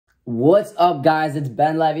What's up, guys? It's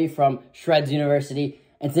Ben Levy from Shreds University,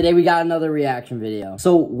 and today we got another reaction video.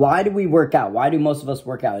 So why do we work out? Why do most of us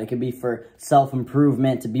work out? It could be for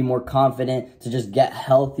self-improvement, to be more confident, to just get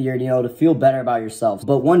healthier, you know, to feel better about yourself.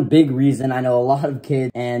 But one big reason I know a lot of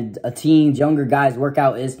kids and teens, younger guys work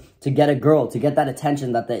out is to get a girl, to get that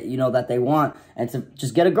attention that they, that they want, and to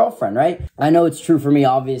just get a girlfriend, right? I know it's true for me,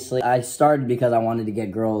 obviously. I started because I wanted to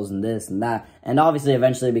get girls and this and that, and obviously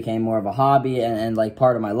eventually it became more of a hobby and like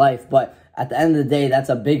part of my life, but at the end of the day, that's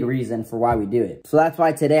a big reason for why we do it. So that's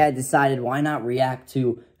why today I decided, why not react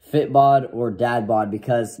to fit bod or dad bod?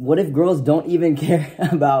 Because what if girls don't even care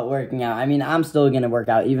about working out? I mean, I'm still gonna work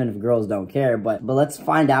out even if girls don't care, but let's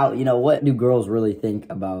find out, what do girls really think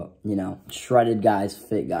about, shredded guys,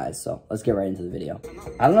 fit guys? So let's get right into the video.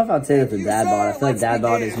 I don't know if I'd say that's a dad bod. I feel like dad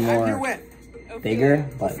bod is more bigger,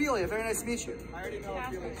 but... Ophelia, very nice to meet you. I already know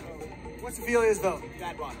Ophelia's vote. What's Ophelia's vote?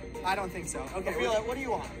 Dad bod. I don't think so. Okay, Ophelia, what do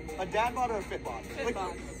you want? A dad bod or a fit bod? Fit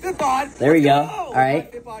bod. Fit bod? There we go. All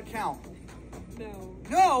right. Fit bod count? No.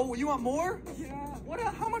 No? You want more?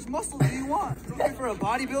 Yeah. How much muscle do you want? Looking for a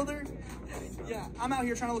bodybuilder? Yeah. I'm out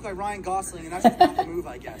here trying to look like Ryan Gosling, and that's just not the move,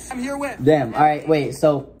 I guess. I'm here with... Damn. All right, wait.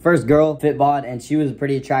 So, first girl, fit bod, and she was a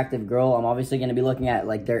pretty attractive girl. I'm obviously going to be looking at,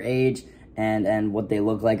 like, their age and what they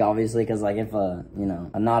look like, obviously, because, like, if a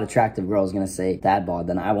not attractive girl is going to say dad bod,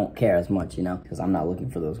 then I won't care as much, because I'm not looking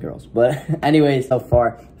for those girls. But anyways, so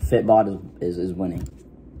far, fit bod is winning.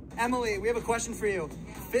 Emily, we have a question for you.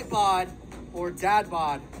 Fit bod or dad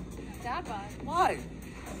bod? Dad bod. Why?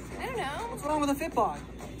 I don't know. What's wrong with a fit bod?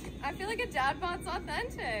 I feel like a dad bod's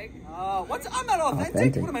authentic. I'm not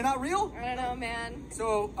authentic. What, am I not real? I don't know, man.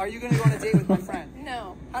 So, are you going to go on a date with my friend?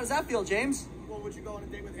 No. How does that feel, James? Well, would you go on a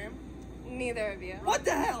date with him? Neither of you. What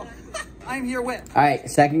the hell? I'm here with. All right,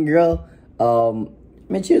 second girl. I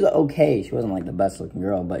mean, she was okay. She wasn't like the best looking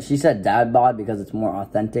girl, but she said dad bod because it's more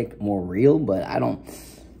authentic, more real. But I don't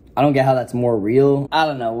get how that's more real. I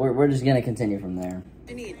don't know. We're just gonna continue from there.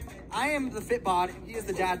 I am the fit bod. He is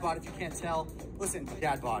the dad bod. If you can't tell, listen,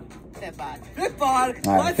 dad bod. Fit bod. Fit bod.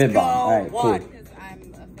 All right, Let's fit go. bod. All right, Why? cool. Because I'm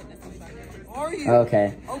a fitness instructor. Are you?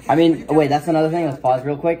 Okay. I mean, wait, that's another thing. Let's pause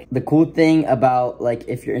real quick. The cool thing about, like,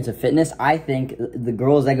 if you're into fitness, I think the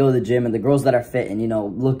girls that go to the gym and the girls that are fit and,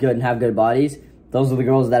 look good and have good bodies, those are the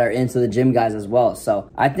girls that are into the gym guys as well. So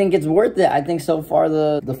I think it's worth it. I think so far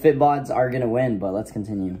the fit bods are going to win, but let's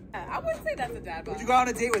continue. I wouldn't say that's a dad bod. Would you go on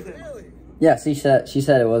a date with him? Really? Yeah, she said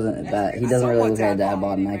it wasn't that. He doesn't really look like a dad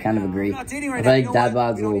bod, and I kind of agree. I feel like dad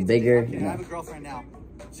bod's a little bigger. I have a girlfriend now.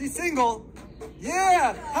 She's single.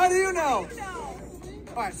 Yeah. How do you know?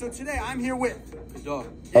 All right, so today I'm here with... Oh,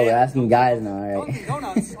 we're asking guys now, all right. Go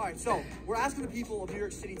nuts. All right, so we're asking the people of New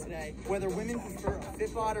York City today whether women prefer a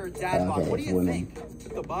fit bod or a dad bod. What do you think?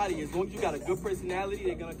 With the body, as long as you got a good personality,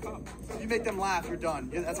 they're gonna come. You make them laugh, you're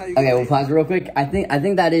done. Yeah, that's how you. Okay, well, pause real quick. I think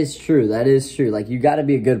that is true. That is true. Like, you got to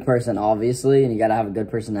be a good person, obviously, and you got to have a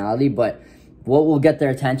good personality. But what will get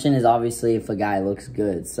their attention is obviously if a guy looks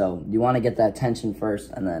good. So you want to get that attention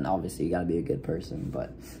first, and then obviously you got to be a good person.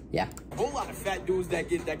 But yeah. A whole lot of fat dudes that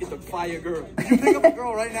get the fire girl. You pick up a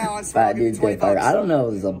girl right now. I fat dudes get fire. I don't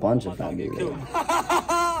know. There's a bunch of fat dudes.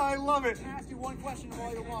 I love it. I'll ask you one question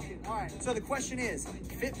while you're walking. All right. So the question is,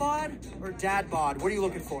 fit bod or dad bod? What are you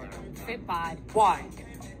looking for? Fit bod. Why?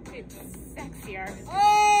 It's sexier.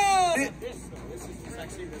 Oh! This is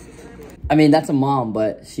sexy. This is I mean, that's a mom,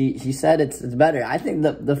 but she said it's better. I think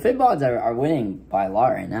the fit bods are winning by a lot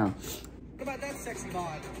right now. What about that sexy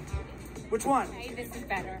bod? Which one? Hey, this is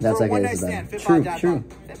better. That's for a okay. one-night This is stand, better. fit True, bod, dad true.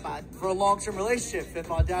 bod. Fit bod. For a long-term relationship, fit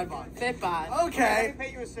bod, dad bod. Fit bod. Okay. Let me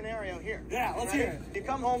paint you a scenario here. Yeah, let's hear it. You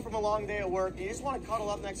come home from a long day of work, and you just want to cuddle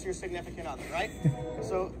up next to your significant other, right?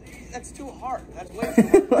 So that's too hard. That's way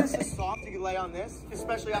too hard. This is soft. You can lay on this,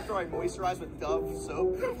 especially after I moisturize with Dove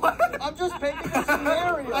soap. I'm just painting a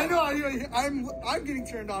scenario. I know. I'm getting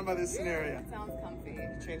turned on by this scenario. That sounds comfy.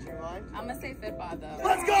 Change your mind? I'm gonna say fit bod though.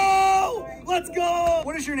 Let's go! Let's go!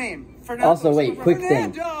 What is your name? Fernando. Also, wait, quick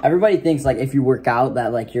thing. Everybody thinks, like, if you work out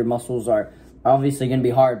that, like, your muscles are obviously going to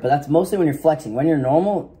be hard, but that's mostly when you're flexing. When you're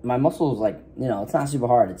normal, my muscles, like, it's not super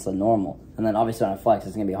hard. It's, like, normal. And then, obviously, when I flex,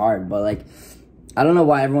 it's going to be hard. But, like, I don't know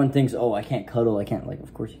why everyone thinks, oh, I can't cuddle. I can't, like,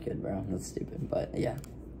 of course you could, bro. That's stupid, but, yeah.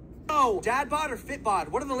 Oh, dad bod or fit bod?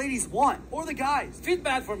 What do the ladies want? Or the guys? fit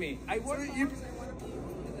bad for me. I work.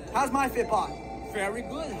 How's my fit bod? Very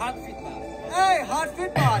good. Hot fit bad. Hey, hot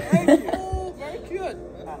fit bod. Thank you. Oh, very cute.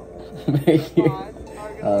 Thank you.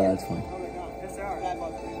 Oh, that's funny. Yes, they are.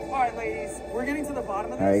 All right, ladies, we're getting to the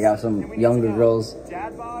bottom of this. All right, we got some younger girls.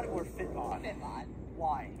 Dad bod or fit bod? Fit bod.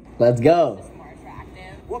 Why? Let's go. It's more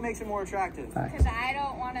attractive. What makes it more attractive? Because I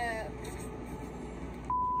don't want to.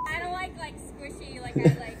 I don't like squishy. Like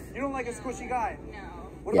I like. You like a squishy guy? No.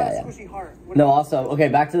 What Yeah, about yeah. a squishy heart? What No, about- also, okay,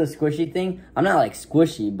 back to the squishy thing. I'm not like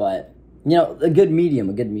squishy, but you know, a good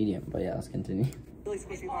medium. But yeah, let's continue. really It's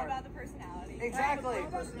squishy all heart. about the personality. Exactly.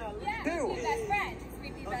 Yeah, Two. be best friends.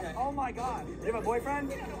 We be best friends. Oh my God. Do you have a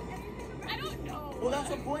boyfriend? I don't know. Well, that's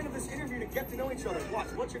the point of this interview, to get to know each other. Watch.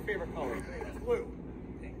 What's your favorite color? Blue.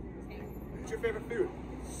 What's your favorite food?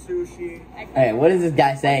 Sushi. Hey, what is this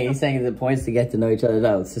guy saying? He's saying the points to get to know each other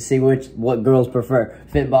out, to see what girls prefer,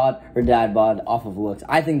 fit bod or dad bod off of looks.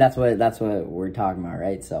 I think that's what we're talking about,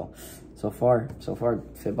 right? So far,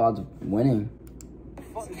 fit bod's winning.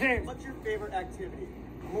 James, what's your favorite activity?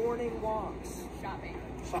 Morning walks. Shopping.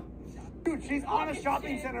 Dude, she's on a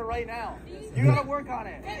shopping center right now. You gotta work on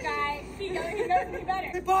it. Good guy. He knows me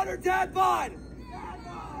better. Fit bod or dad bod?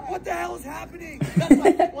 What the hell is happening? That's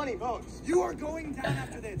like 20 votes. You are going down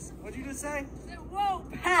after this. What'd you just say? Whoa.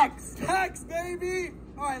 Pecs! Pecs, baby!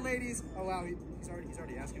 All right, ladies. Oh, wow, he's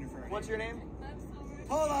already asking her for it. What's your name?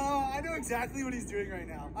 Hold on, I know exactly what he's doing right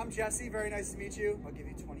now. I'm Jesse, very nice to meet you. I'll give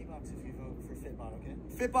you 20 bucks if you vote for Fitbod, okay?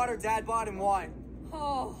 Fitbod or dad bod, and why?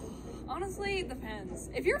 Oh, honestly, it depends.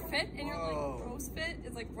 If you're fit and you're Whoa. like gross fit,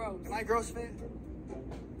 it's like gross. Am I gross fit?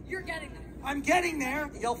 You're getting there. I'm getting there.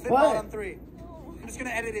 Yell Fitbod What? on 3. I'm just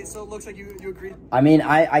gonna edit it so it looks like you agree. I mean,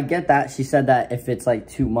 I get that. She said that if it's like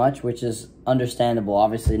too much, which is understandable.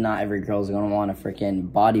 Obviously, not every girl's gonna want a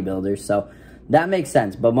freaking bodybuilder, so that makes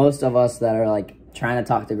sense. But most of us that are like trying to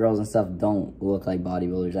talk to girls and stuff don't look like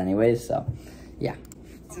bodybuilders anyways, so yeah.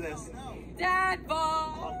 To this. Dad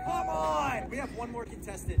bod. Oh, come on! We have one more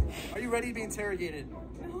contestant. Are you ready to be interrogated?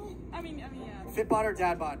 No, I mean, yeah. Fitbod or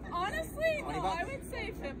dad bod? Honestly, Funny no, bod? I would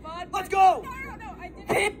say fit bod. Let's but- go! No, I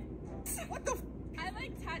didn't. What the? I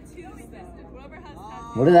like tattoos though. Whoever has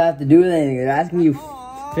tattoos. What does that have to do with anything? They're asking you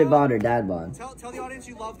fit bod or dad bod. Tell the audience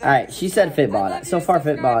you love that. All right, she said fit bod. love So you. far,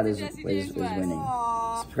 fit Subscribe bod to is Jesse James winning. West.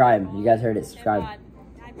 Aw. Subscribe. You guys heard it. Fit Subscribe. bod.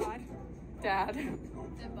 Dad bod. Dad.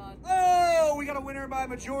 Fit bod. Oh, we got a winner by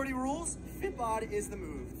majority rules. Fitbod is the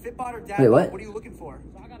move. Fitbod or dad Wait, bod? what? What are you looking for?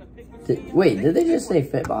 Wait, did they just say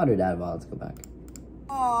fit bod or dad bod? Let's go back.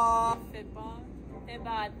 Aww. Fit bod. Fit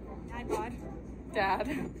bod. Dad bod. Dad.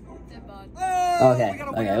 Fit bod. Oh, Okay, we got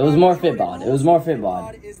a okay, winner it was by more majority Fitbod. It rules. was more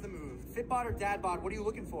Fitbod. Fitbod is the move. Fitbod or dad bod? What are you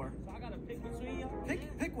looking for? I gotta pick between you.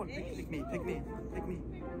 Pick one. Pick me.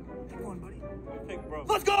 Pick one, buddy. Pick bro.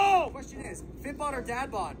 Let's go! Question is, Fitbod or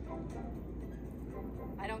dad bod?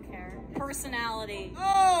 I don't care. Personality.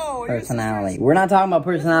 Oh, your Personality. sisters. We're not talking about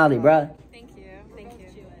personality, bruh. Thank you. Thank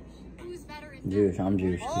you. Who's better in Jewish. I'm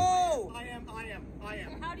Jewish. Oh! I am.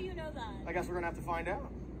 How do you know that? I guess we're gonna have to find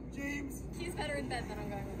out. James. He's better in bed than I'm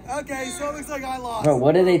going with. Okay, so it looks like I lost. Bro,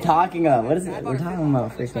 what are they talking about? What is it? We're talking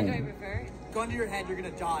about Which one do I freaking. prefer? Gun to your head, you're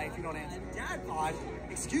gonna die if you don't answer. Dad bod?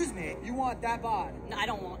 Excuse me, you want that bod? No, I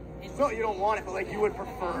don't want it. No, you don't want it, but like you would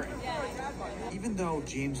prefer it. Even though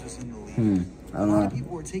James was in the lead, I a don't lot know. of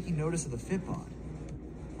people were taking notice of the fit bod,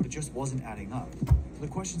 but it just wasn't adding up. The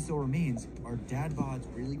question still remains, are dad bods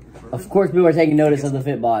really preferred? Of course, people are taking notice of the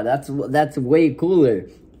fit bod. That's way cooler.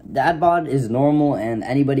 Dad bod is normal, and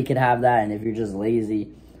anybody could have that. And if you're just lazy,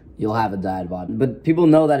 you'll have a dad bod. But people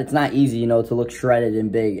know that it's not easy, you know, to look shredded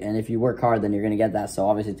and big. And if you work hard, then you're gonna get that. So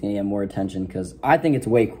obviously, it's gonna get more attention. Because I think it's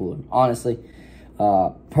way cooler, honestly.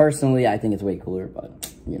 Personally, I think it's way cooler.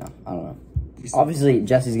 But you know, I don't know. Obviously,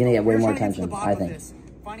 Jesse's gonna get way We're more trying to get to the attention. bottom I of think. this.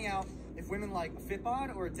 Finding out if women like a fit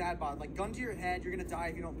bod or a dad bod. Like gun to your head, you're gonna die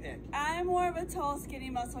if you don't pick. I'm more of a tall,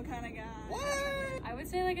 skinny, muscle kind of guy. What? I would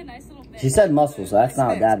say like a nice little bit. She said muscle, so that's not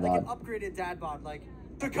a Mixed, dad like bod. an upgraded dad bod. Like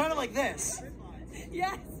they're kind of like this.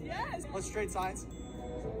 Yes, yes. Let's straight sides.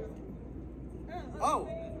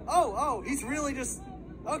 Oh, he's really just...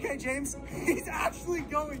 Okay, James. He's actually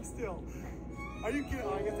going still. Are you kidding?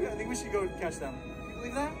 I think we should go catch them. Can you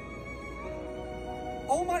believe that?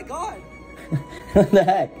 Oh my God. What the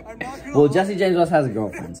heck? I'm not gonna Well, lie. Jesse James West has a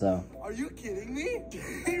girlfriend, so. Are you kidding me?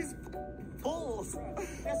 James pulls.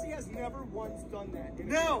 Jesse has never once done that.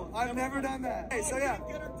 No, I've never done that. Okay, so yeah.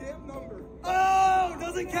 Get her damn number. Oh,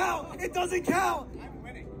 doesn't count. It doesn't count. I'm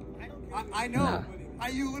winning. I know. Nah.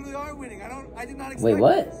 You literally are winning. I did not expect. Wait,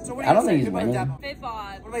 what? So what I don't do think you he's say? winning. Fit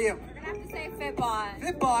bod. What about you? We're gonna have to say fit bod.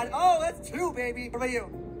 Fit bod. Oh, that's 2, baby. What about you?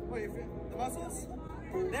 What, the muscles?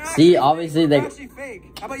 They're See, actually obviously fake. they- They're actually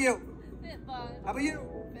fake. How about you? Fit bod. How about you?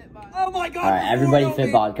 Fit bod. Oh my God. All right, everybody you know fit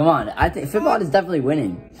me. bod. Come on. I think fit bod is definitely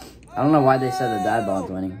winning. I don't know why they said the dad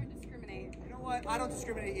bod's winning. Discriminate. You know what? I don't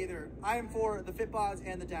discriminate either. I am for the fit bods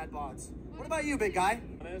and the dad bods. What about you, big guy?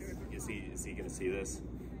 Is he gonna see this?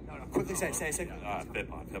 No, quickly say. Fit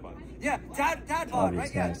bod. Yeah, dad bod, Obvious,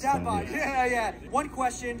 right? Yeah, guys, dad bod. obvious. Yeah. One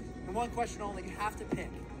question and one question only. You have to pick.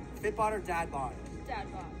 Fit bod or dad bod?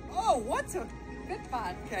 Dad bod. Oh, what? fit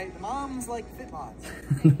bod. Okay, the moms like fit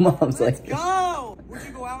bods. Mom's Let's like, go! Would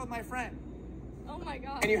you go out with my friend? Oh my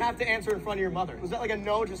god. And you have to answer in front of your mother. Was that like a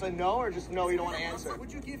no, just a no, or just no, you don't want to answer?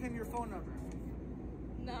 Would you give him your phone number?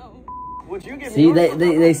 No. Would you give see, me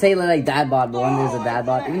they say like dad bod, but when there's a dad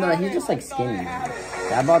bod, even though he's just like skinny.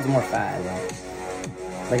 Dad bod's more fat, bro.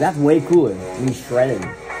 Like, that's way cooler. He's shredded.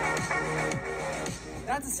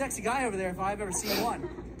 That's a sexy guy over there if I've ever seen one.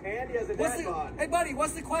 And he has a What's dad the, bod. hey, buddy,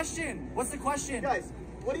 what's the question? What's the question? Guys,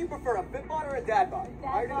 what do you prefer, a fit bod or a dad bod?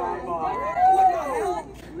 Dad bod. What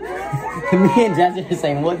the hell? Me and Jesse are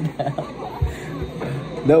saying, what the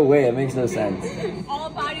hell? No way, it makes no sense. All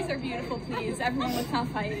bodies are beautiful, please. Everyone let's not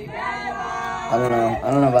fight. I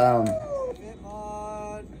don't know about that one. Fit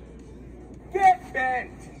bod. Get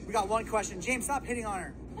bent! We got one question. James, stop hitting on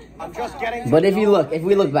her. I'm just getting But if we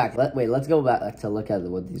look back, let's go back to look at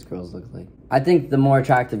what these girls look like. I think the more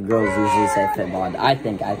attractive girls usually say fit bod. I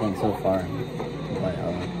think so far. But,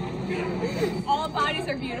 All bodies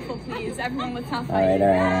are beautiful, please. Everyone let's not all fight.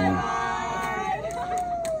 right.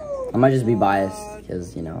 I might just be biased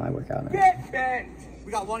because, you know, I work out. Get bent!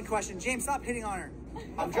 We got one question. James, stop hitting on her.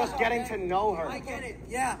 I'm just getting to know her. I get it.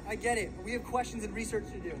 Yeah, I get it. We have questions and research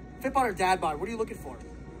to do. Fit bod or dad bod? What are you looking for?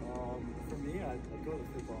 For me, I'd go with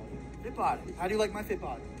fit bod. Fit bod. How do you like my fit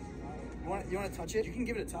bod? You want to touch it? You can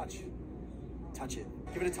give it a touch. Touch it.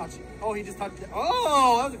 Give it a touch. Oh, he just touched it.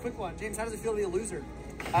 Oh, that was a quick one. James, how does it feel to be a loser?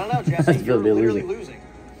 I don't know, Jesse. Feel You're to be a literally loser. losing.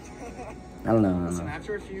 I don't know. Listen,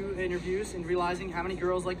 after a few interviews and realizing how many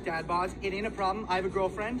girls like dad bods, it ain't a problem. I have a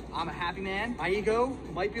girlfriend. I'm a happy man. My ego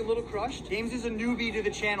might be a little crushed. James is a newbie to the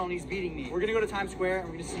channel and he's beating me. We're gonna go to Times Square and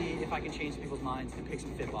we're gonna see if I can change people's minds and pick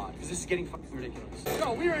some fit bod, because this is getting fucking ridiculous.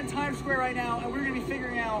 So we are in Times Square right now and we're gonna be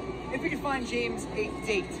figuring out if we can find James a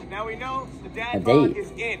date. Now we know the A dad bod date.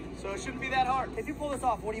 is in, so it shouldn't be that hard. If you pull this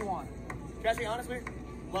off, what do you want? Jesse, honestly,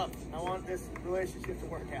 love. I want this relationship to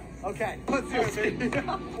work out. Okay, let's do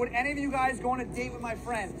it. Would any of you guys go on a date with my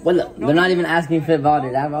friend? Well, they're not even asking fit bod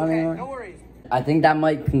or dad bod Okay, anymore. no worries. I think that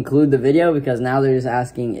might conclude the video because now they're just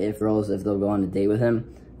asking if they'll go on a date with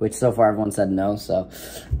him, which so far everyone said no. So,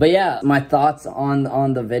 but yeah, my thoughts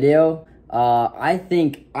on the video.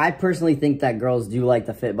 I personally think that girls do like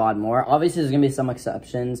the fit bod more. Obviously, there's gonna be some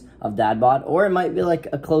exceptions of dad bod, or it might be like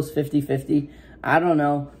a close 50-50. I don't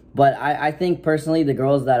know. But I think personally the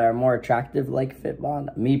girls that are more attractive like fit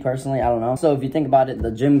bod. Me personally, I don't know. So if you think about it,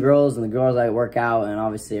 the gym girls and the girls that work out and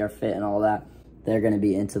obviously are fit and all that, they're gonna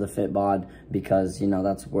be into the fit bod because, you know,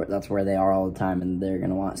 that's where they are all the time and they're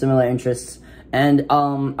gonna want similar interests. And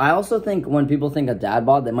I also think when people think of dad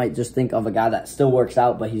bod, they might just think of a guy that still works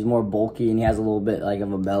out, but he's more bulky and he has a little bit like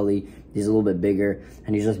of a belly. He's a little bit bigger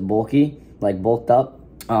and he's just bulky, like bulked up.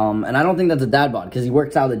 And I don't think that's a dad bod because he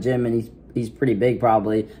works out at the gym and he's pretty big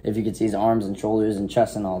probably, if you could see his arms and shoulders and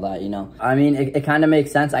chest and all that, you know. I mean, it kind of makes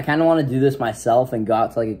sense. I kind of want to do this myself and go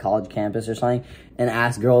out to like a college campus or something and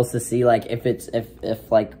ask girls to see like if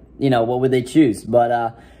like, you know, what would they choose.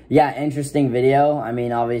 But yeah, interesting video. I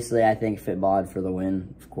mean, obviously I think fit bod for the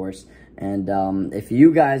win, of course. And if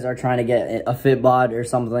you guys are trying to get a fit bod or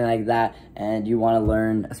something like that and you want to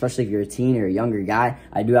learn, especially if you're a teen or a younger guy,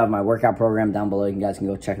 I do have my workout program down below. You guys can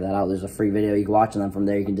go check that out. There's a free video you can watch, and then from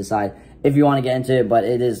there you can decide if you want to get into it. But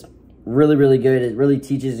it is really, really good. It really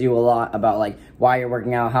teaches you a lot about like why you're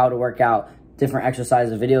working out, how to work out, different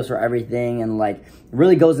exercises, videos for everything, and like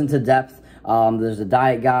really goes into depth. There's a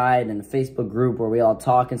diet guide and a Facebook group where we all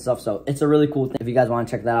talk and stuff. So it's a really cool thing. If you guys want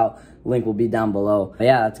to check that out, link will be down below. But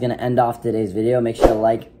yeah, that's going to end off today's video. Make sure to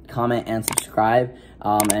like, comment, and subscribe.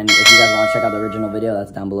 And if you guys want to check out the original video,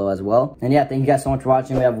 that's down below as well. And yeah, thank you guys so much for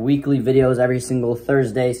watching. We have weekly videos every single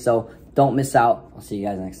Thursday, so don't miss out. I'll see you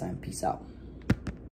guys next time. Peace out.